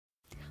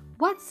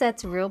What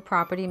sets Real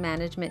Property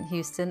Management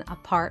Houston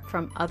apart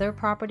from other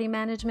property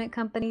management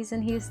companies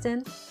in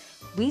Houston?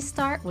 We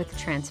start with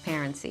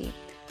transparency.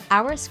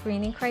 Our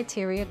screening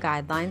criteria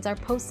guidelines are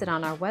posted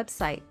on our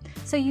website,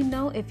 so you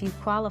know if you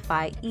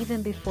qualify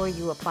even before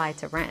you apply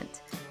to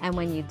rent. And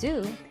when you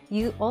do,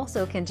 you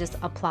also can just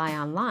apply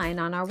online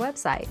on our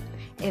website.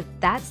 If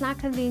that's not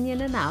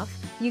convenient enough,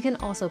 you can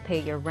also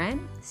pay your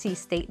rent, see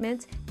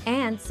statements,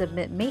 and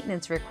submit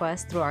maintenance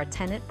requests through our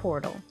tenant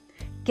portal.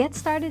 Get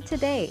started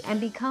today and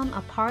become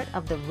a part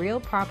of the Real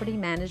Property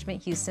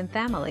Management Houston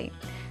family.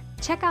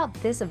 Check out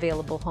this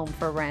available home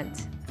for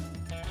rent.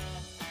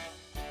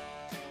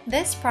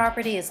 This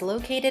property is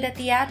located at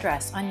the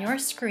address on your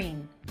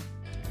screen.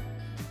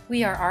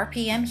 We are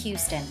RPM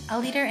Houston, a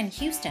leader in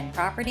Houston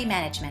property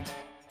management.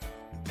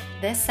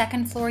 This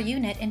second-floor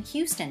unit in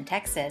Houston,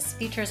 Texas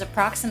features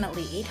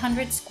approximately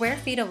 800 square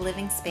feet of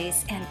living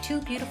space and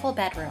 2 beautiful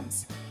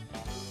bedrooms.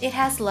 It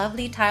has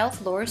lovely tile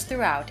floors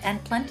throughout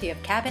and plenty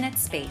of cabinet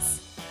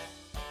space.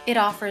 It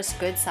offers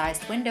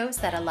good-sized windows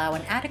that allow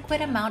an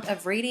adequate amount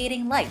of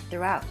radiating light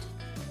throughout.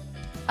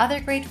 Other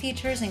great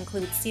features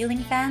include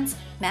ceiling fans,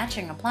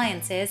 matching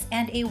appliances,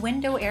 and a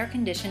window air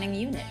conditioning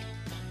unit.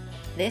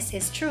 This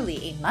is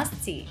truly a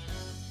must-see.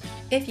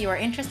 If you are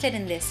interested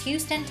in this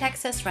Houston,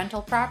 Texas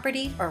rental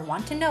property or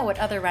want to know what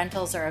other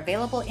rentals are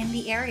available in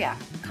the area,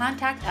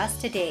 contact us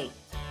today.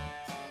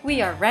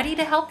 We are ready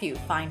to help you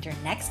find your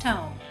next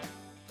home.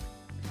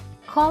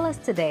 Call us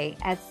today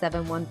at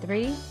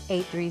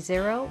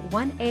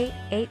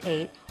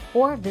 713-830-1888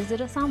 or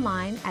visit us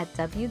online at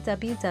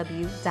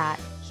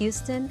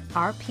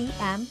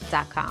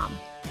www.houstonrpm.com.